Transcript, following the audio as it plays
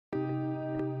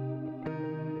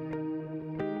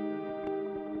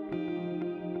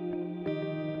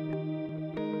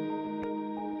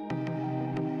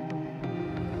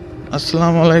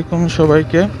আসসালামু আলাইকুম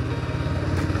সবাইকে।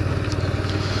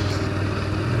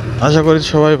 আশা করি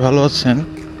সবাই ভালো আছেন।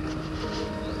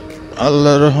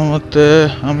 আল্লাহর রহমতে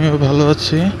আমিও ভালো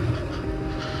আছি।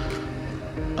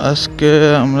 আজকে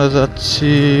আমরা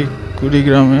যাচ্ছি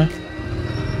কুড়িগ্রামে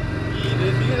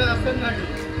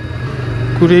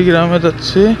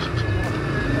যাচ্ছি।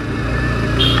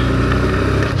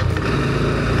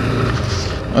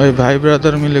 ওই ভাই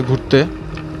ব্রাদার মিলে ঘুরতে।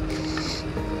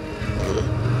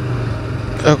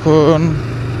 এখন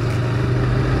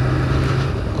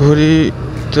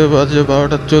ঘড়িতে বাজে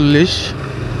 12:40।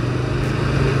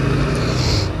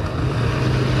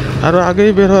 আরো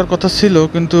আগেই বের হওয়ার কথা ছিল,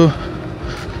 কিন্তু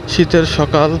শীতের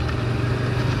সকাল,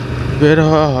 বের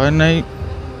হওয়া হয় নাই।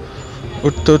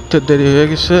 উঠতে উঠতে দেরি হয়ে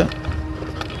গেছে,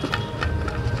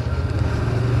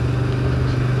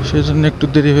 সেই জন্য একটু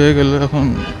দেরি হয়ে গেল। এখন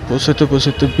পৌঁছাতে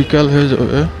পৌঁছাতে বিকাল হয়ে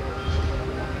যাবে।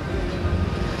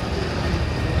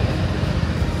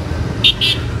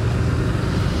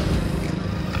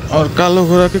 আর কালো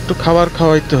ঘোড়াকে একটু খাবার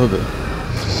খাওয়াইতে হবে,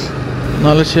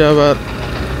 নাহলে সে আবার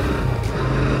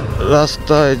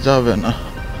রাস্তায় যাবে না।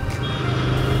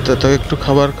 তো তাকে একটু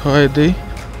খাবার খাওয়াই দিই।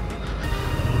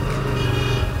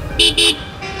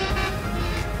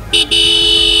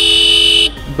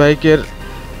 বাইকের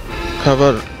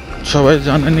খাবার সবাই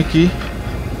জানেনি কি?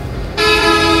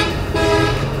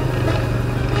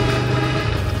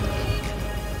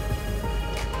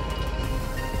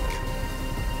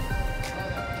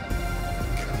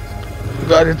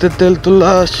 গাড়িতে তেল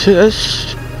তোলা শেষ।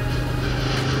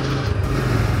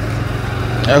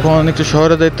 এখন একটু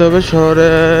শহরে যাইতে হবে। শহরে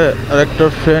আর একটা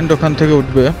ফ্রেন্ড ওখান থেকে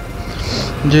উঠবে।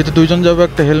 যেহেতু দুইজন যাবো,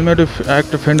 একটা হেলমেট,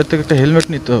 একটা ফ্রেন্ডের থেকে একটা হেলমেট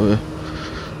নিতে হবে।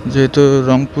 যেহেতু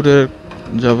রংপুরে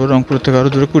যাব, রংপুর থেকে আরও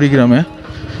দূরে কুড়িগ্রামে,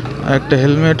 আর একটা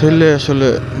হেলমেট হইলে আসলে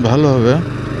ভালো হবে,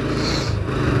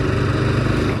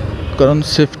 কারণ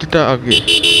সেফটিটা আগে।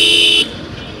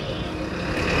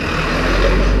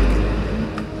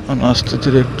 আস্তে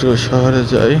ধীরে একটু শহরে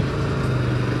যাই।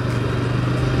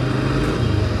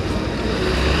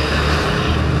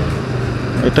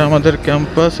 এটা আমাদের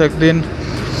ক্যাম্পাস। একদিন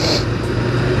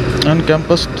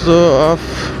ক্যাম্পাস তো অফ,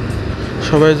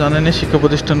 সবাই জানেনি, শিক্ষা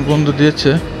প্রতিষ্ঠান বন্ধ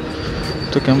দিয়েছে।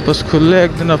 তো ক্যাম্পাস খুললে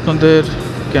একদিন আপনাদের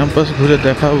ক্যাম্পাস ঘুরে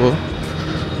দেখাবো।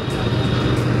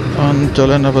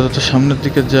 চলেন আপাতত সামনের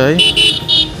দিকে যাই।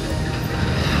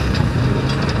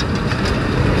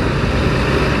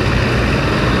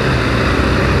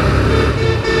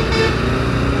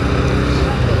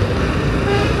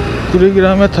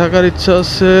 কুড়িগ্রামে থাকার ইচ্ছা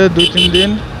আছে 2-3 দিন।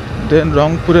 দেন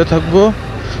রংপুরে থাকবো।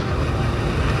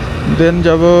 দেন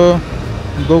যাব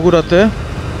বগুড়াতে।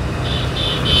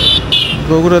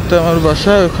 বগুড়াতে আমার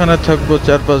বাসা, ওখানে থাকবো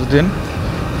 4-5 দিন।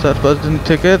 4-5 দিন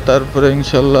থেকে তারপরে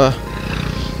ইনশাল্লাহ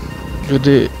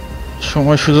যদি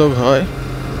সময় সুযোগ হয়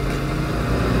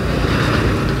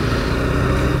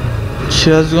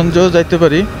সিরাজগঞ্জেও যাইতে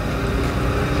পারি।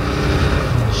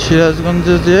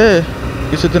 সিরাজগঞ্জে যেয়ে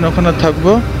কিছুদিন ওখানে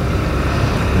থাকবো।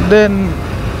 দেন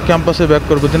ক্যাম্পাসে ব্যাক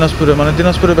করবো,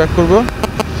 দিনাজপুরে ব্যাক করবো।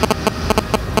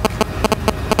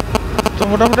 তো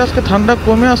মোটামুটি আজকে ঠান্ডা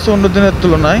কমে আসছে অন্য দিনের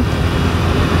তুলনায়।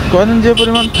 কদিন যে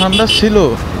পরিমাণ ঠান্ডা ছিল,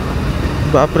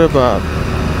 বাপরে বাপ।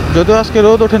 যদিও আজকে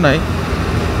রোদ ওঠে নাই।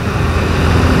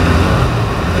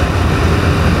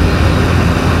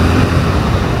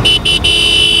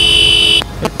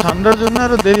 ঠান্ডার জন্য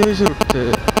আরো দেরি হয়েছে উঠতে।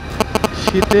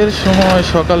 শীতের সময়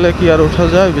সকালে কি আর ওঠা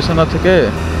যায় বিছানা থেকে?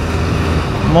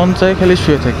 মন চাই খালি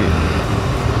শুয়ে থাকি।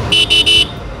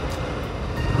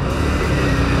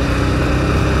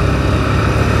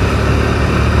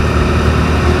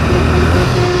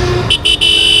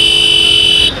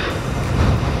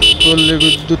 পল্লী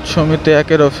বিদ্যুৎ সমিতি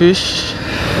 1-এর অফিস।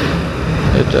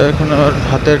 এটা এখন আমার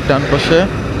হাতের ডান পাশে।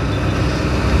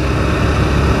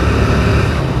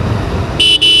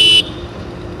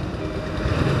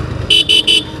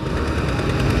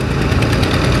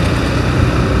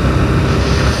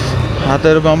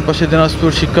 হাতের বাম পাশে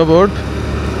দিনাজপুর শিক্ষা বোর্ড।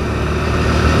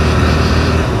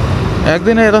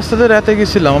 একদিন এই রাস্তাতে রাতে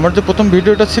গেছিলাম। আমার যে প্রথম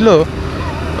ভিডিওটা ছিল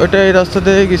ওইটা এই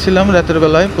রাস্তাতে গেছিলাম রাতের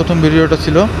বেলায়। প্রথম ভিডিওটা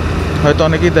ছিল, হয়তো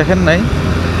অনেকেই দেখেন নাই।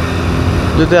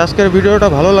 যদি আজকের ভিডিওটা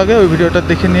ভালো লাগে ওই ভিডিওটা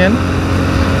দেখে নিন।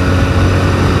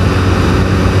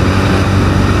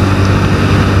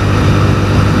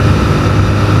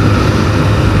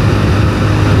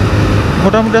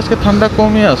 মোটামুটি আজকে ঠান্ডা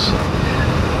কমই আছে।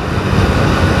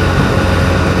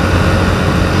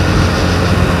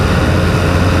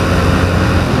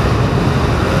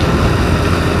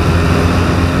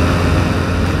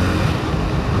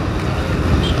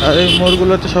 আর এই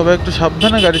মোড়গুলোতে সবাই একটু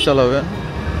সাবধানে গাড়ি চালাবেন।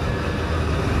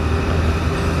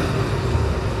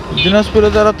 দিনাজপুরে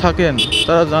যারা থাকেন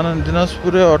তারা জানেন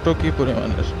দিনাজপুরে অটো কি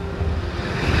পরিমাণের,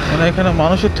 মানে এখানে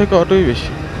মানুষের থেকে অটোই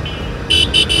বেশি।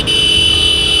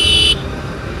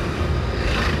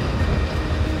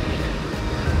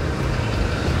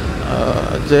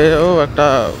 যে একটা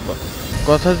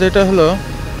কথা যেটা হলো,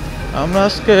 আমরা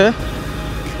আজকে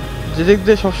যেদিক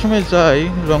দিয়ে সবসময় যাই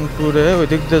রংপুরে ওই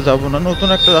দিক দিয়ে যাবো না, নতুন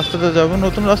একটা রাস্তাতে যাবো।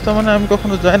 নতুন রাস্তা মানে আমি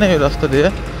কখনো যাই নাই ওই রাস্তা দিয়ে,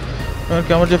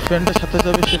 এমনকি আমার যে ফ্রেন্ডের সাথে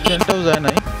যাবে সেই ফ্রেন্ডটাও যায়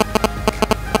নাই।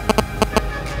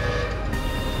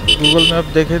 গুগল ম্যাপ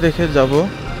দেখে দেখে যাব।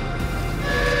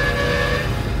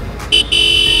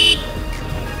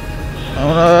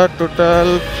 আমরা টোটাল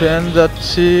ফ্রেন্ড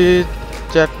যাচ্ছি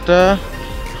 4টা,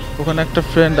 ওখানে একটা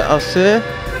ফ্রেন্ড আছে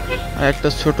আর একটা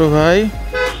ছোট ভাই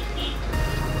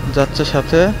যাচ্ছে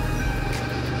সাথে।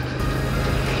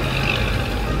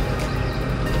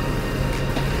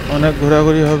 অনেক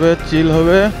ঘোরাঘুরি হবে, চিল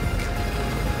হবে।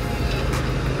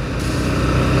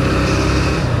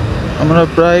 আমরা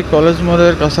প্রায় কলেজ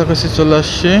মোড়ের কাছাকাছি চলে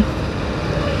আসছি।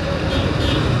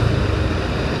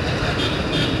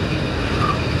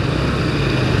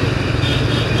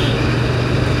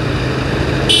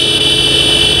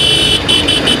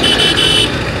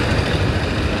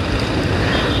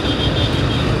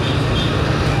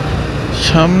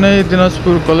 সামনেই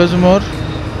দিনাজপুর কলেজ মোড়।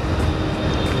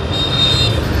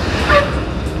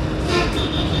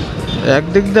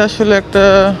 একদিক দিয়ে আসলে একটা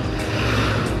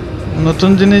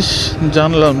নতুন জিনিস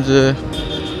জানলাম যে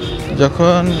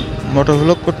যখন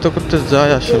মোটরভ্লগ করতে করতে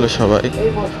যায় আসলে সবাই,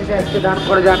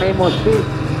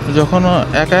 যখন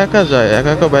একা একা যায়,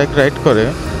 একা একা বাইক রাইড করে,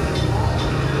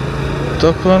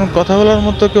 তখন কথা বলার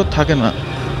মতো কেউ থাকে না।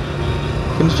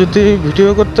 কিন্তু যদি ভিডিও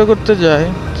করতে করতে যায়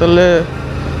তাহলে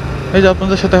এই যে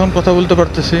আপনাদের সাথে এখন কথা বলতে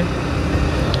পারতেছি,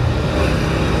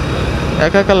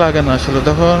 একা একা লাগে না আসলে,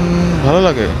 তখন ভালো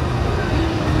লাগে,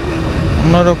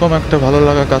 অন্যরকম একটা ভালো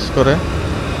লাগা কাজ করে।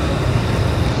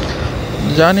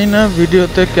 জানি না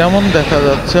ভিডিওতে কেমন দেখা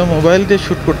যাচ্ছে, মোবাইল দিয়ে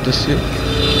শ্যুট করতেছি,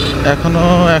 এখনো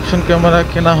অ্যাকশন ক্যামেরা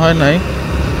কেনা হয় নাই,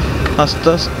 আস্তে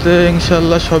আস্তে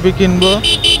ইনশাল্লাহ সবই কিনবো।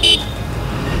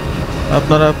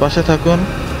 আপনারা পাশে থাকুন,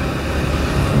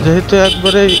 যেহেতু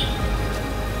একবারেই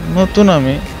নতুন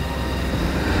আমি,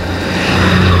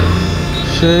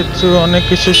 সেহেতু অনেক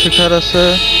কিছু শেখার আছে।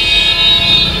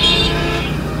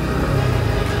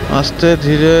 আস্তে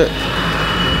ধীরে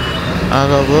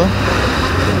আগাবো।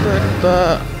 একটা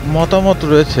মতামত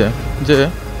রয়েছে যে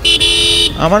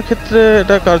আমার ক্ষেত্রে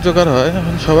এটা কার্যকর হয়,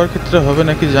 এখন সবার ক্ষেত্রে হবে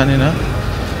নাকি জানি না।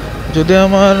 যদি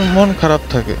আমার মন খারাপ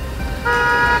থাকে,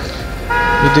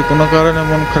 যদি কোনো কারণে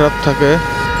মন খারাপ থাকে,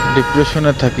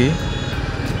 ডিপ্রেশনে থাকি,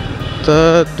 তা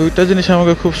দুইটা জিনিস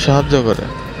আমাকে খুব সাহায্য করে।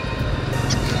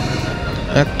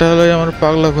 একটা হলো আমার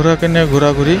পাগলা ঘোড়াকে নিয়ে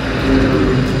ঘোরাঘুরি,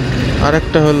 আর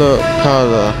একটা হলো খাওয়া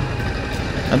দাওয়া।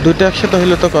 আর দুইটা একসাথে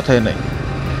হইলে তো কথাই নাই।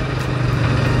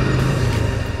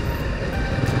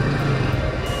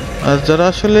 আর যারা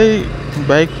আসলেই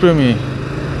বাইক প্রেমী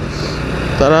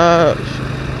তারা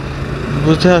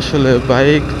বুঝে আসলে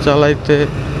বাইক চালাইতে,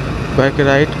 বাইক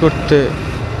রাইড করতে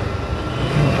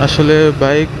আসলে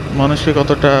বাইক মানুষকে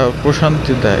কতটা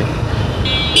প্রশান্তি দেয়।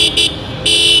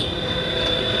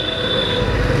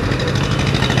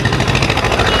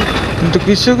 কিন্তু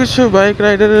কিছু কিছু বাইক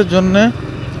রাইডারের জন্য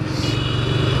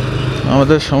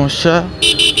আমাদের সমস্যা।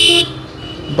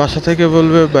 বাসা থেকে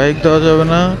বলবে বাইক দেওয়া যাবে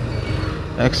না,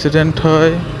 অ্যাক্সিডেন্ট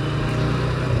হয়,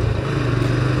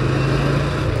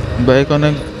 বাইক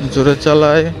অনেক জোরে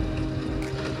চালায়।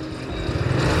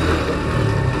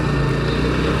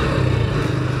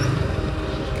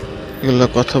 এগুলো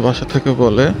কথা বাসা থেকে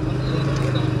বলে,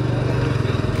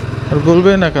 আর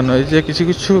বলবেই না কেন, এই যে কিছু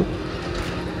কিছু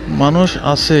মানুষ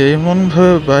আছে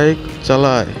এমনভাবে বাইক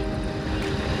চালায়,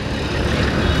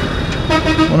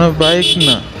 মনে হয় বাইক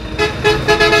না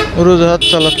উড়োজাহাজ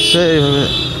চালাচ্ছে, এইভাবে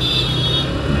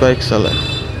বাইক চালায়।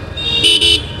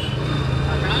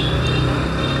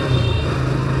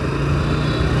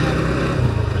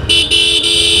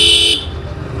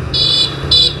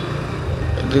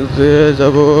 এদিক দিয়ে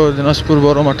যাবো দিনাজপুর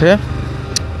বড় মাঠে।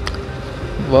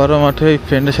 বড় মাঠে এই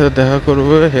ফ্রেন্ডের সাথে দেখা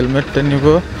করবো, হেলমেটটা নিব,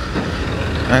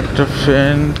 একটা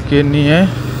ফ্রেন্ডকে নিয়ে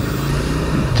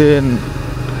দেন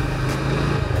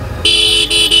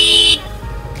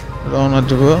রওনা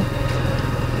দেব।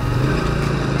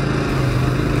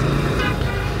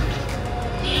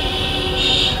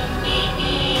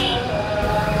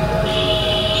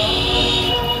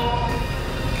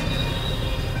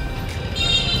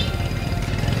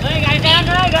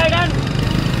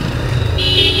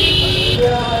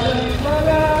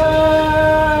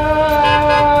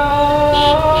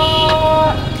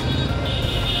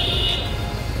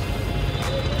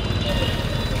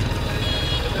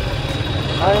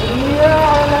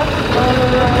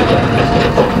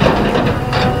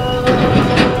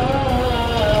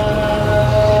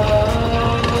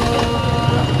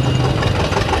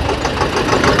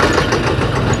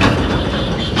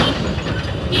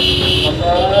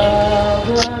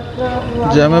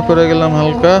 জ্যামে পড়ে গেলাম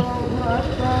হালকা।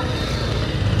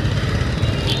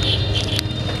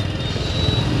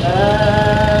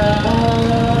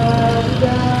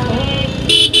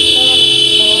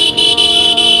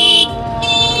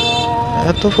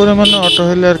 এত পরিমাণে অটো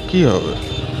হলে আর কি হবে?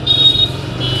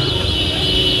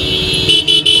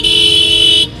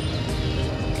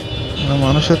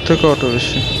 মানুষের থেকে অটো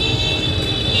বেশি।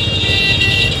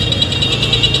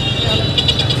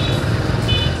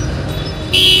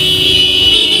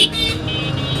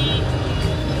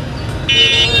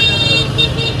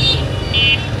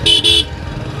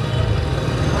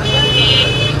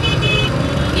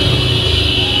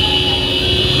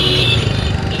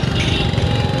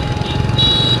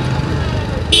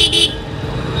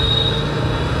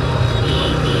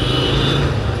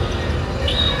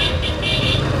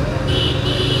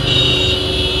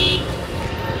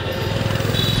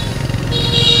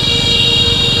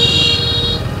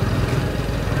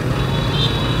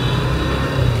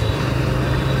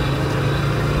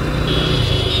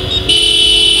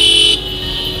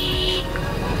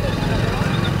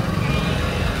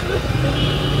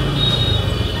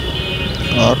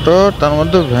 অটো, তার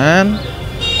মধ্যে ভ্যান,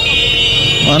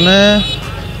 মানে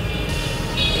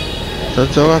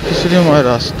জগা খিচুড়িময়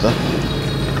রাস্তা।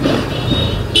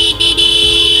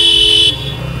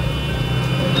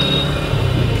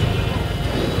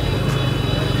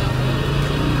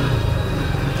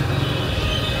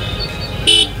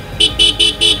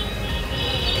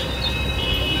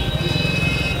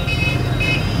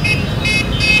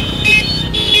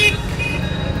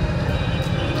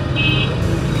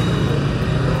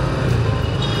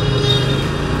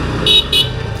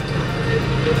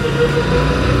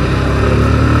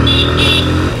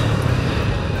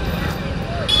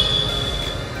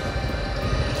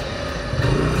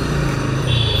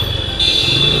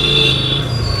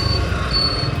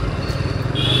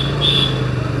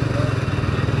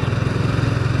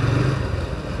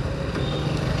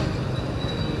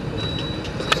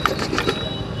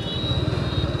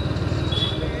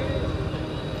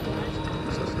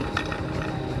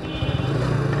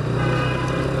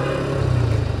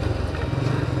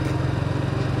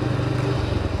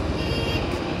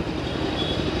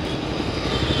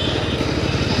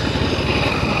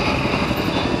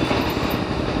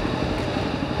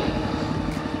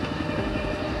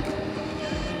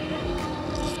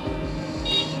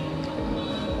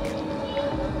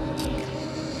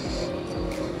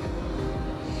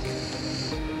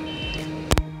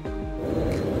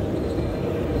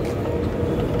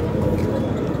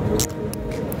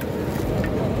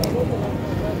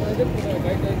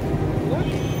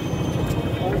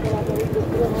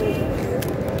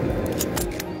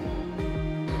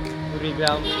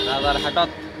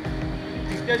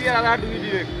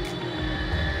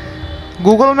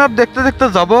 গুগল ম্যাপ দেখতে দেখতে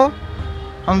যাব,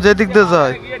 আমি যে দিক দিয়ে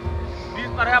যাই।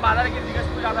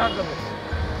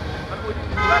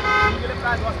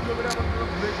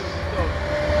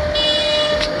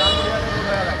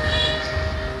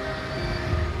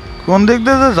 কোন দিক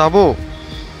দিয়ে যাব?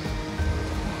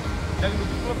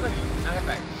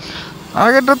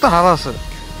 আগেরটা তো হাল আছে,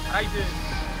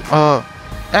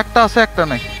 একটা আছে একটা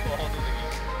নাই।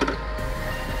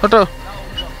 ওটা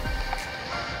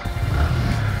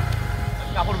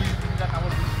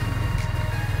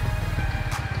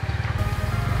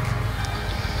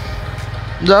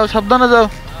যাও, সাবধানে যাও।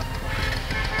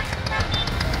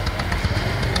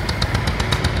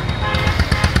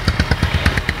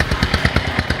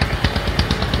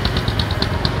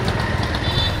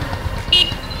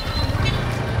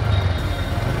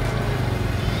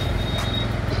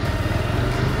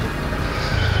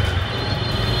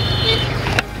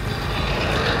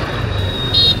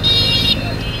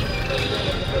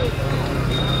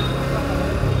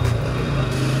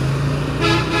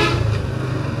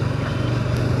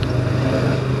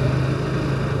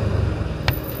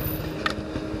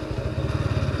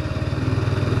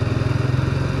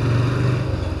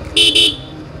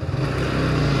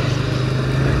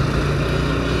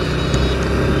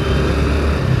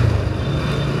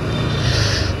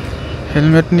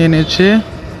 হেলমেট নিয়ে নিয়েছি,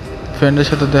 ফ্রেন্ডের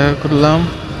সাথে দেখা করলাম,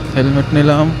 হেলমেট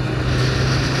নিলাম।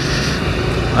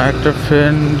 আর একটা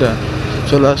ফ্রেন্ড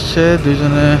চলে আসছে,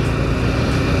 দুইজনে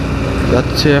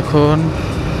যাচ্ছে এখন।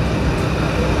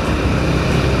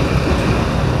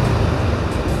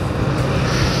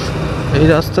 এই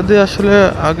রাস্তা দিয়ে আসলে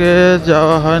আগে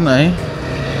যাওয়া হয় নাই।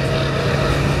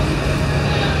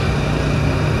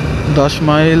 10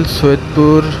 মাইল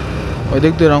সৈয়দপুর, ওই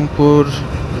দিক দিয়ে রংপুর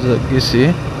গেছি,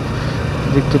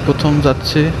 দিক দিয়ে প্রথম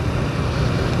যাচ্ছি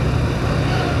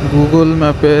গুগল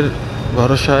ম্যাপের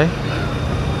ভরসায়।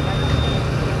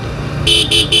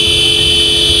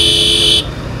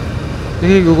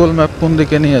 দেখি গুগল ম্যাপ কোন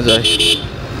দিকে নিয়ে যায়,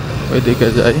 ওই দিকে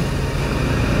যাই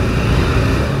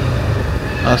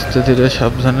আস্তে ধীরে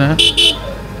সাবধানে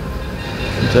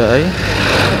যাই।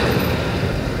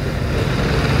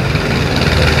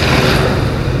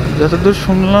 যতদূর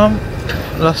শুনলাম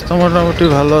রাস্তা মোটামুটি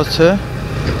ভালো আছে।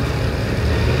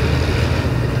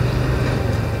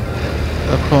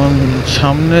 এখন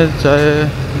সামনে যায়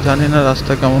জানি না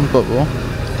রাস্তা কেমন পাবো।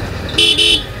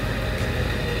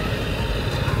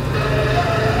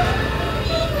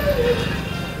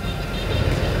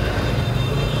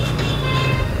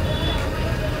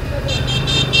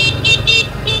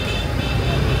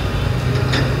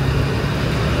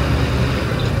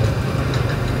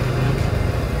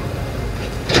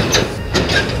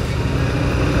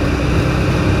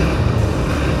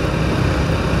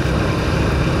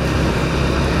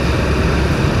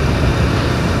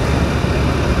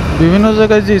 বিভিন্ন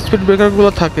জায়গায় যে স্পিড ব্রেকারগুলো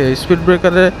থাকে, স্পিড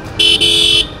ব্রেকারে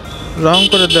রং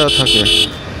করে দেওয়া থাকে,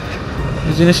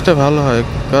 এই জিনিসটা ভালো হয়।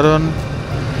 কারণ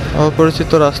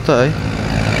অপরিচিত রাস্তায়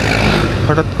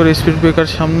হঠাৎ করে স্পিড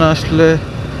ব্রেকার সামনে আসলে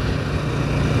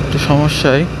একটু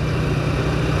সমস্যায়।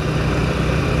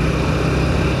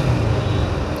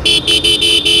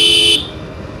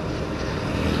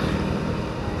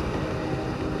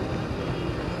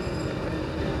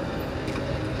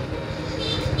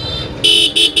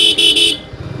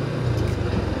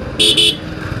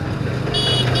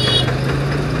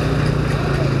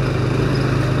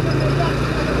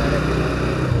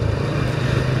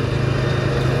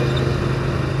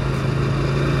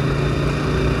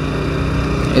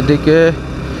 এদিকে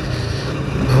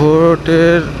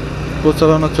ভোটের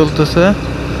প্রচারণা চলতেছে,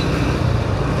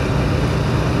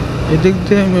 এদিক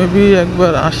দিয়ে মেবি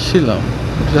একবার আসছিলাম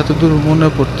যতদূর মনে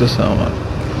পড়তেছে আমার।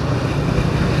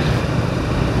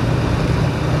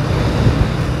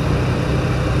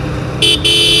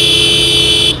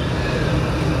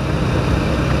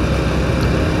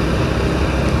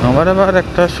 আমার আবার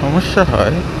একটা সমস্যা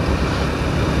হয়,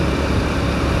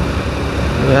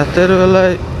 রাতের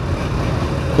বেলায়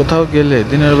কোথাও গেলে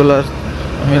দিনের বেলা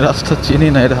আমি রাস্তা চিনি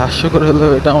না। এটা হাস্যকর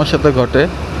হলেও এটা আমার সাথে ঘটে।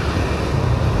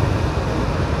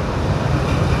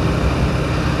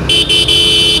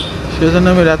 সেজন্য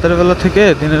আমি রাতের বেলা থেকে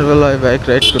দিনের বেলায় বাইক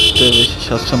রাইড করতে বেশি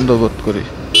স্বাচ্ছন্দ্য বোধ করি।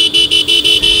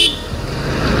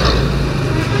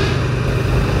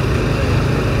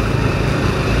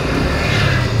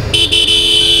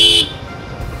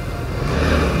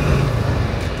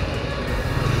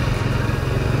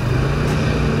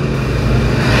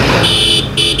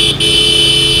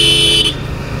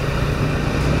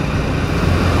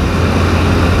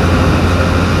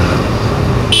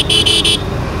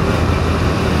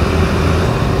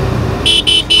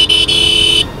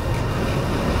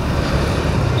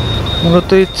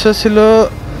 মূলত ইচ্ছা ছিল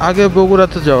আগে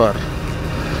বগুড়াতে যাওয়ার,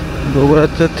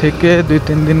 বগুড়াতে থেকে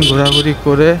 2-3 দিন ঘোরাঘুরি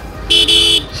করে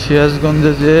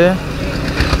সিরাজগঞ্জে যেয়ে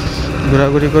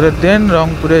ঘোরাঘুরি করে দেন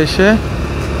রংপুরে এসে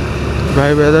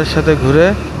ভাই ভাইদের সাথে ঘুরে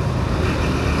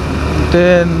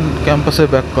দেন ক্যাম্পাসে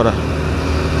ব্যাক করা।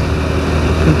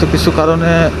 কিন্তু কিছু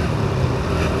কারণে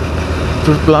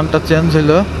ট্যুর প্ল্যানটা চেঞ্জ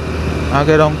হলো।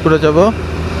 আগে রংপুরে যাব,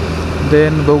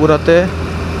 দেন বগুড়াতে,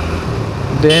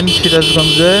 দেন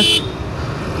সিরাজগঞ্জে,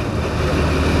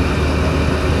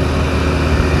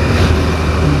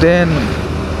 দেন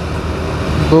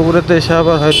বগুড়াতে এসে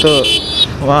আবার হয়তো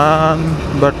 1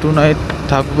 বা 2 নাইট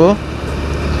থাকবো,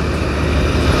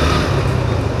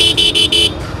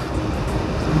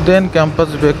 দেন ক্যাম্পাস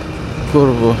ব্যাক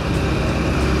করব।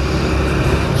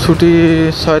 ছুটি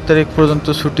 6 তারিখ পর্যন্ত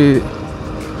ছুটি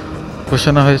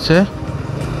ঘোষণা হয়েছে।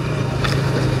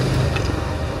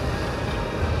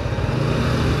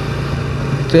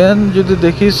 দেন যদি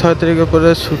দেখি 6 তারিখের পরে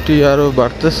ছুটি আরও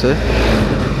বাড়তেছে,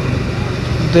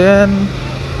 দেন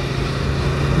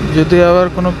যদি আবার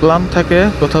কোনো প্ল্যান থাকে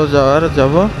কোথাও যাওয়ার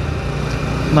যাব,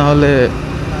 না হলে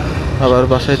আবার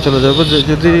বাসায় চলে যাব।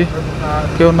 যদি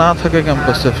কেউ না থাকে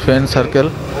ক্যাম্পাসে ফ্রেন্ড সার্কেল,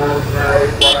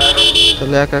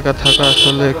 তাহলে একা একা থাকা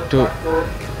আসলে একটু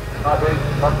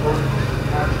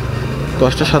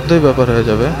কষ্টসাধ্যই ব্যাপার হয়ে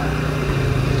যাবে।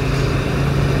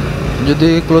 যদি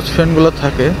ক্লোজ ফ্রেন্ডগুলো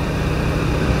থাকে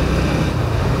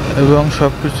এবং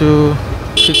সব কিছু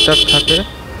ঠিকঠাক থাকে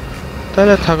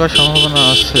তাহলে থাকার সম্ভাবনা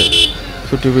আছে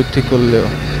ছুটি বৃদ্ধি করলেও,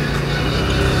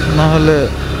 না হলে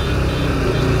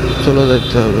চলে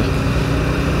যেতে হবে।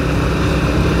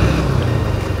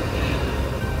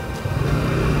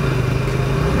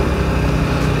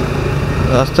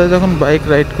 রাস্তায় যখন বাইক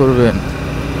রাইড করবেন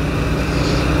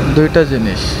 2টা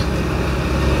জিনিস,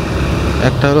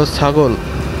 একটা হলো ছাগল,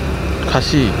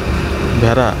 খাসি,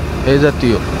 ভেড়া এই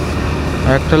জাতীয়,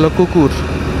 আর একটা হলো কুকুর।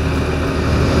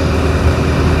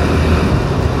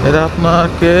 এরা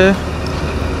আপনাকে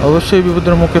অবশ্যই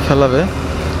বিপদের মুখে ফেলাবে।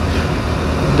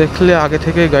 দেখলে আগে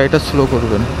থেকে গাড়িটা স্লো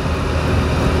করবেন।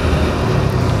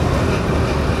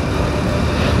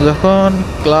 যখন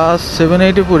ক্লাস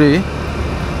 7-8-এ পড়ি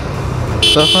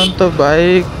তখন তো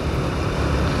বাইক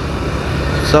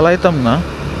চালাইতাম না,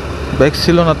 বাইক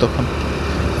ছিল না তখন,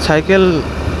 সাইকেল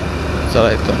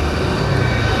চালাইতাম।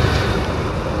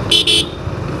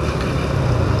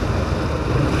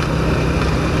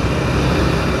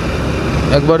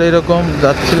 একবার এরকম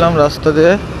যাচ্ছিলাম রাস্তা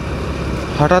দিয়ে,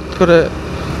 হঠাৎ করে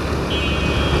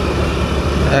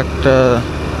একটা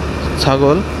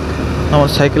ছাগল আমার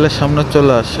সাইকেলের সামনে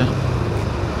চলে আসে।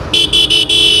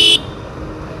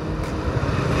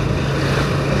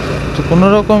 তো কোনো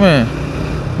রকমে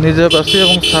নিজে বাঁচি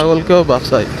এবং ছাগলকেও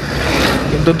বাঁচাই,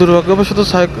 কিন্তু দুর্ভাগ্যবশত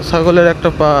ছাগলের একটা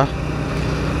পা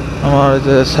আমার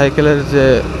যে সাইকেলের যে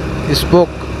স্পোক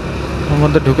ওর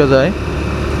মধ্যে ঢুকে যায়,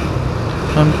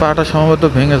 পাটা সম্ভবত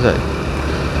ভেঙে যায়।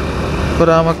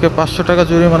 পরে আমাকে 500 টাকা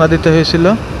জরিমানা দিতে হয়েছিল।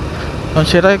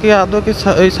 সেটা কি আদৌ কি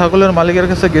এই ছাগলের মালিকের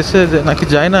কাছে গেছে যে নাকি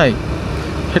যায় নাই,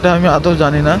 সেটা আমি আদৌ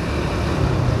জানি না।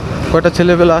 কয়টা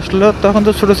ছেলেবেলা আসলো, তখন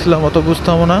তো ছোটো ছিলাম, অত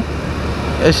বুঝতামও না।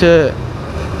 এসে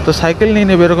তো সাইকেল নিয়ে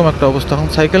নেবে এরকম একটা অবস্থা। এখন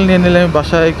সাইকেল নিয়ে নিলে আমি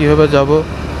বাসায় কীভাবে যাব,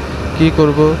 কি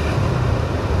করব?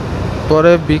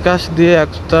 পরে বিকাশ দিয়ে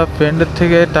একটা ফ্রেন্ডের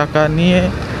থেকে টাকা নিয়ে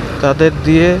তাদের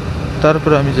দিয়ে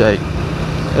তারপরে আমি যাই,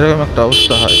 এরকম একটা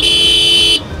অবস্থা হয়।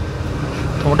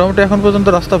 মোটামুটি এখন পর্যন্ত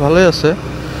রাস্তা ভালোই আছে।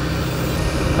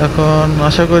 এখন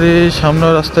আশা করি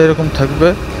সামনের রাস্তা এরকম থাকবে,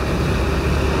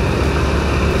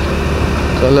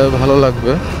 তাহলে ভালো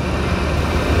লাগবে।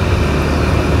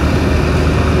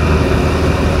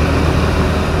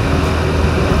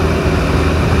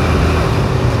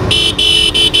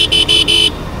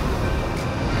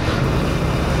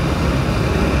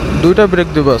 দুইটা ব্রেক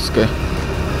দেবো আজকে,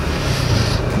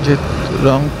 যে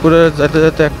রংপুরে যেতে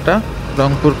যেতে একটা,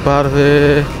 রংপুর পার হয়ে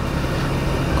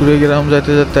কুড়িগ্রাম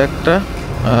যেতে যেতে একটা,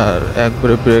 আর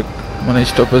একবারে ব্রেক মানে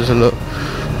স্টপেজ হলো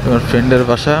আমার ফ্রেন্ডের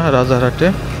বাসা রাজারহাটে।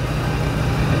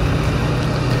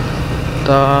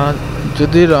 তা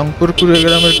যদি রংপুর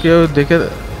কুড়িগ্রামের কেউ দেখে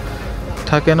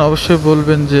থাকেন অবশ্যই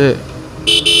বলবেন যে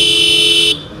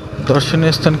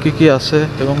দর্শনীয় স্থান কী কী আছে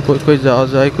এবং কই কই যাওয়া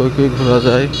যায়, কই কই ঘোরা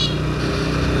যায়,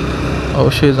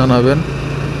 অবশ্যই জানাবেন।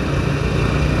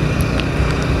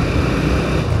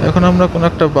 এখন আমরা কোনো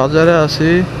একটা বাজারে আছি,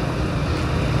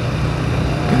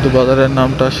 কিন্তু বাজারের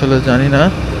নামটা আসলে জানি না,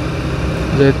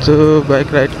 যেহেতু বাইক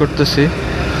রাইড করতেছি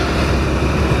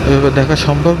এভাবে দেখা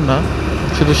সম্ভব না,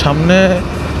 শুধু সামনে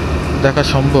দেখা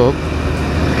সম্ভব।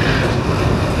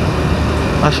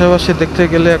 আশেপাশে দেখতে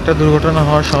গেলে একটা দুর্ঘটনা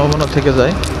হওয়ার সম্ভাবনা থেকে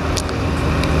যায়।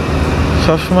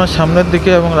 সবসময় সামনের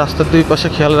দিকে এবং রাস্তার দুই পাশে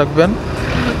খেয়াল রাখবেন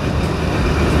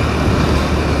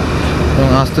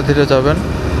এবং আস্তে ধীরে যাবেন।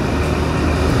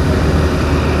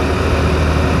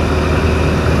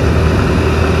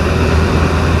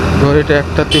 ঘড়িটা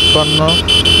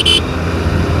 1:53।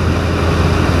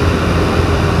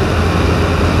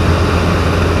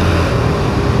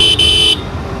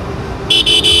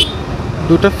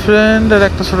 দুটো ফ্রেন্ড আর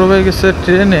একটা ছোটো ভাই গেছে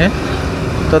ট্রেনে,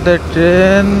 তাদের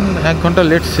ট্রেন 1 ঘন্টা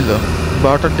লেট ছিল।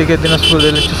 12টার দিকে দিনাজপুর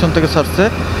রেল স্টেশন থেকে ছাড়ছে।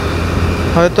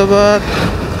 হয়তোবা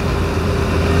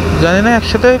জানি না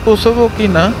একসাথে পৌঁছাবো কি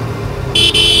না,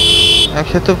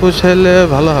 একসাথে পৌঁছাইলে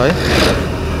ভালো হয়,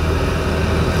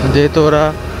 যেহেতু ওরা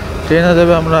ট্রেনে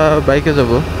যাবে আমরা বাইকে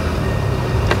যাব।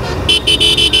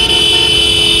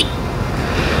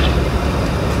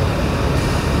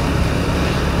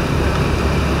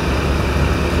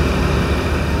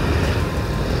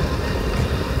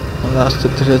 আমরা আস্তে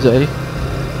ধীরে যাই।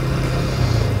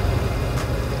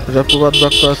 এটা প্রবাদ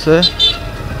বাক্য আছে,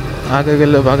 আগে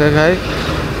গেলে বাঘে খায়,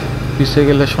 পিছিয়ে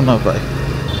গেলে সোনা পায়।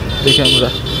 দেখি আমরা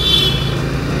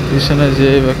পিছনে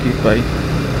যেয়ে বা কি পাই।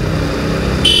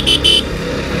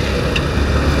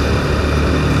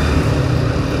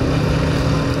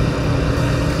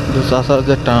 চাচার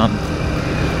যে টান,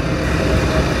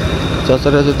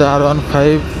 চাচারে যদি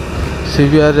R15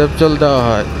 CBR রেপচল দেওয়া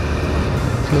হয়,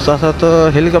 চাচা তো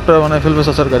হেলিকপ্টার বানায় ফেলবে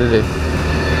চাচার গাড়িরে।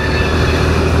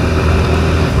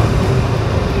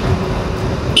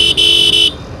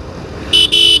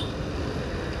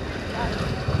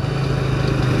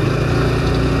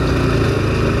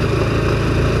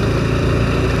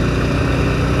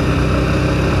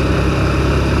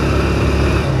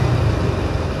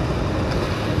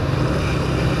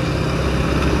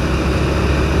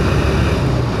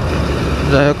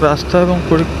 যাই হোক, রাস্তা এবং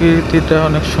প্রকৃতিটা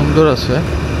অনেক সুন্দর আছে,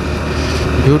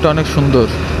 ভিউটা অনেক সুন্দর।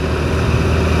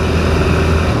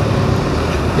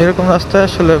 এরকম রাস্তায়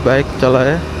আসলে বাইক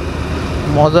চালায়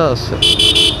মজা আছে।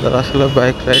 যারা আসলে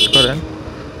বাইক রাইড করেন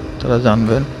তারা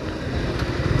জানবেন।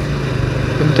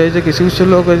 কিন্তু এই যে কিছু কিছু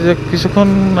লোক, এই যে কিছুক্ষণ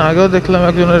আগেও দেখলাম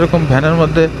একজন এরকম ভ্যানের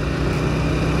মধ্যে,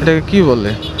 এটাকে কি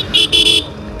বলে,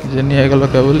 যে নিয়ে গেল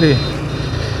কেবলই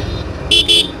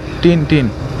টিন টিন,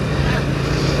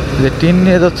 যে টিন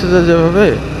নিয়ে যাচ্ছে যে যেভাবে,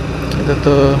 এটা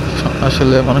তো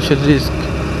আসলে মানুষের রিস্ক,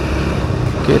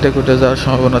 কেটে কুটে যাওয়ার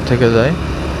সম্ভাবনা থেকে যায়।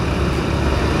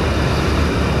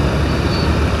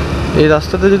 এই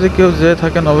রাস্তাতে যদি কেউ যেয়ে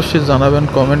থাকেন অবশ্যই জানাবেন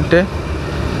কমেন্টে,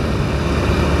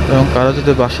 এবং কারো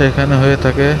যদি বাসা এখানে হয়ে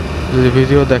থাকে, যদি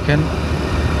ভিডিও দেখেন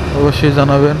অবশ্যই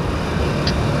জানাবেন।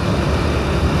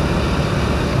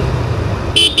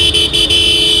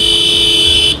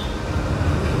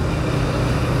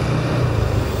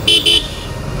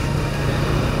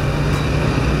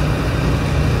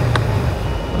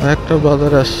 একটা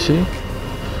বাজারে আসছি,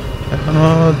 এখনো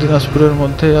দিনাজপুরের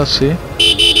মধ্যেই আছি।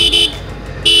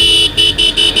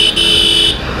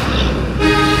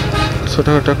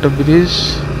 ছোটখাটো একটা ব্রিজ,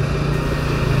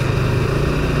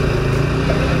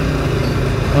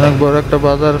 অনেক বড় একটা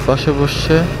বাজার পাশে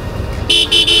বসছে।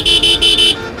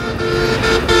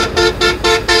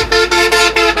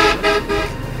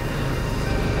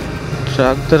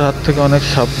 ট্রাকদের হাত থেকে অনেক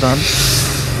সাবধান,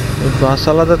 বাস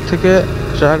আলাদার থেকে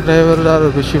ট্রাক ড্রাইভাররা আরো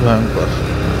বেশি ভয়ঙ্কর।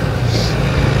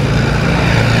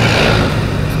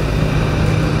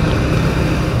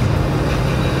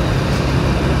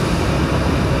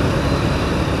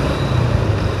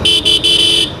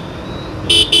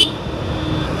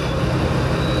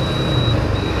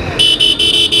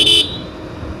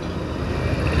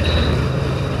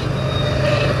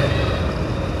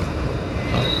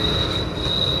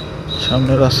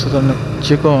 সামনের রাস্তাটা অনেক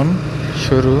চিকন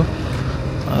সরু,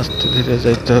 আস্তে ধীরে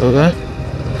যাইতে হবে।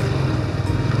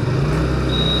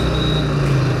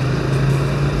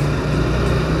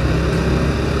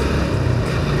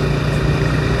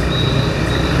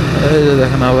 এই যে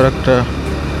দেখেন আবার একটা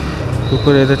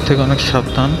কুকুর, এদের থেকে অনেক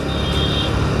সাবধান।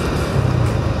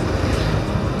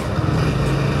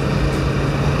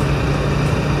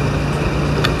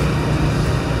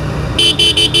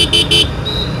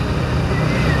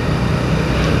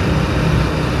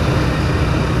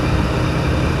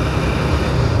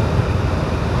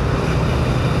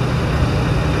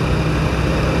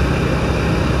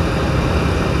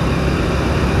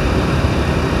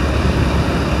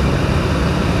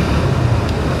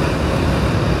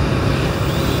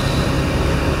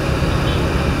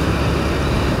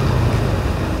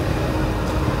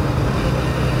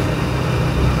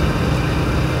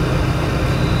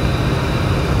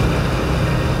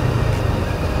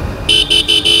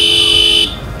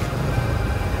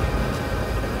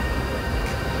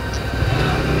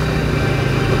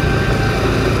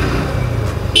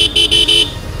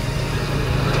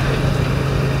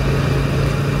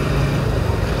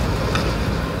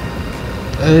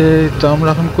 এই তো আমরা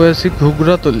এখন কয়েছি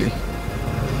ঘুগরাতলি,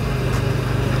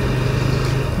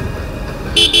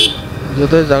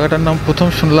 যদিও জায়গাটার নাম প্রথম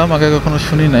শুনলাম, আগে কখনো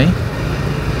শুনি নাই।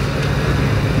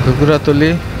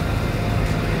 ঘুগরাতলি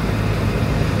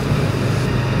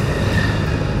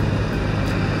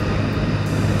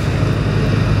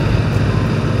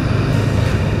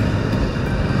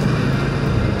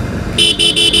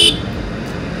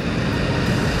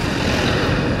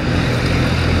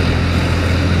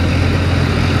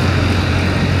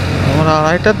আমরা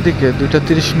 2:30টার দিকে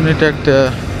 2:30 একটা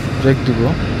ব্রেক দিব।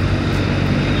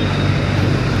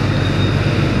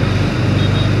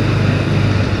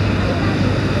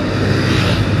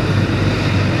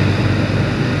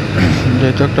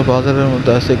 যেহেতু একটা বাজারের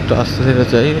মধ্যে আছে, একটু আস্তে ধীরে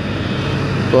যাই,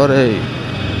 পরে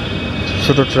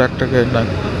ছোট ট্রাকটাকে না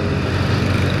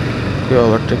কেউ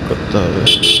ওভারটেক করতে হবে।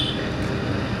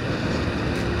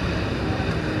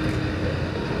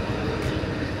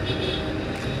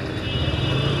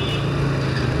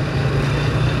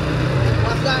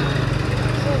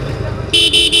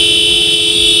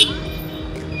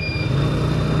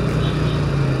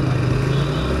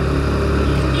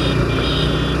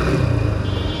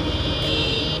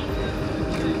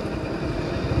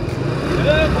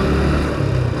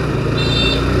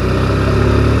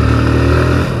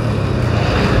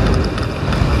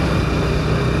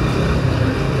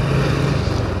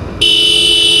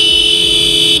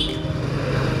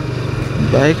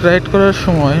 বাইক রাইড করার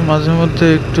সময় মাঝে মধ্যে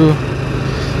একটু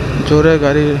জোরে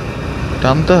গাড়ি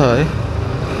টানতে হয়,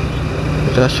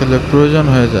 এটা আসলে প্রয়োজন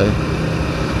হয়ে যায়,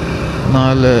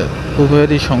 নাহলে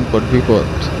উভয়েরই সংকট বিপদ।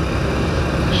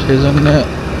 সেই জন্যে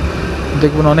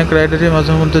দেখবেন অনেক রাইডারই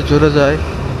মাঝে মধ্যে জোরে যায়,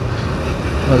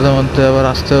 মাঝে মধ্যে আবার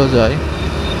আস্তেও যায়,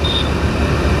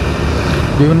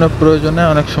 বিভিন্ন প্রয়োজনে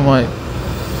অনেক সময়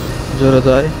জোরে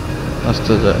যায়,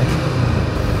 আস্তে যায়।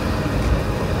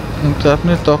 কিন্তু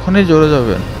আপনি তখনই জোরে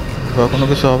যাবেন বা কোনো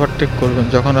কিছু ওভারটেক করবেন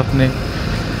যখন আপনি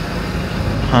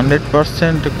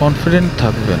 100% কনফিডেন্ট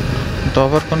থাকবেন। কিন্তু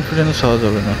ওভার কনফিডেন্স হওয়া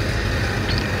যাবে না।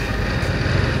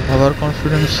 ওভার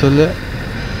কনফিডেন্স হলে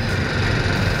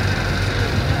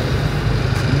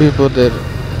বিপদের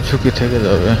ঝুঁকি থেকে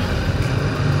যাবে।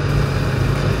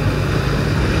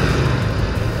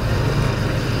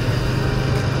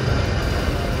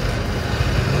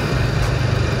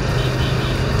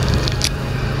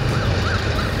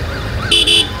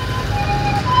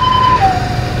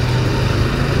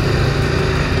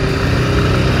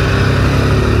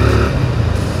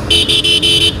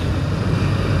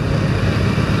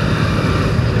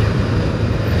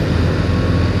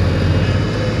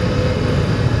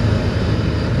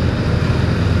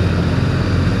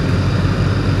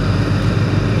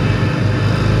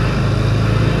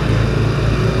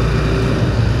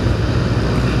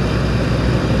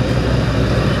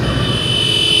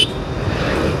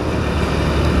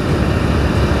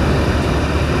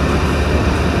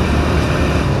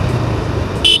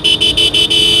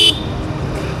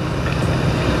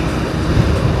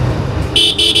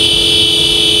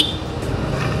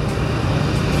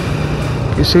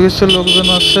 কিছু কিছু লোকজন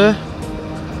আছে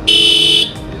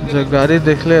যে গাড়ি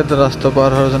দেখলে এদের রাস্তা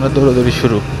পার হওয়ার জন্য দৌড়াদৌড়ি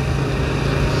শুরু।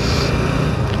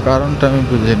 কারণটা আমি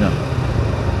বুঝি না।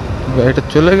 গাড়িটা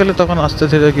চলে গেলে তখন আস্তে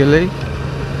ধীরে গেলেই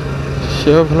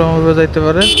সেও ভালোভাবে যাইতে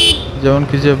পারে। যেমন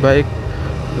কি যে বাইক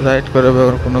রাইড করে বা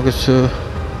কোনো কিছু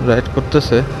রাইড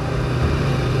করতেছে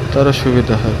তারও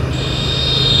সুবিধা হয়।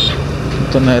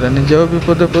 তো না, এরা নিজেও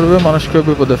বিপদে পড়বে, মানুষকেও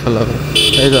বিপদে ফেলাবে।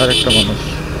 এই যে আরেকটা মানুষ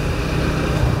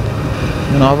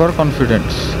ওভার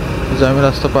কনফিডেন্স যে আমি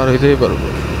রাস্তা পার হইতেই পারবো।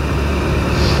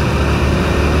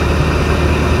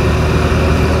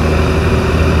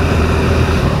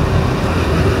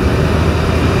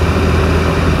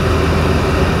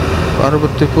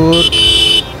 পার্বতীপুর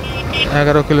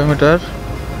 11 কিলোমিটার।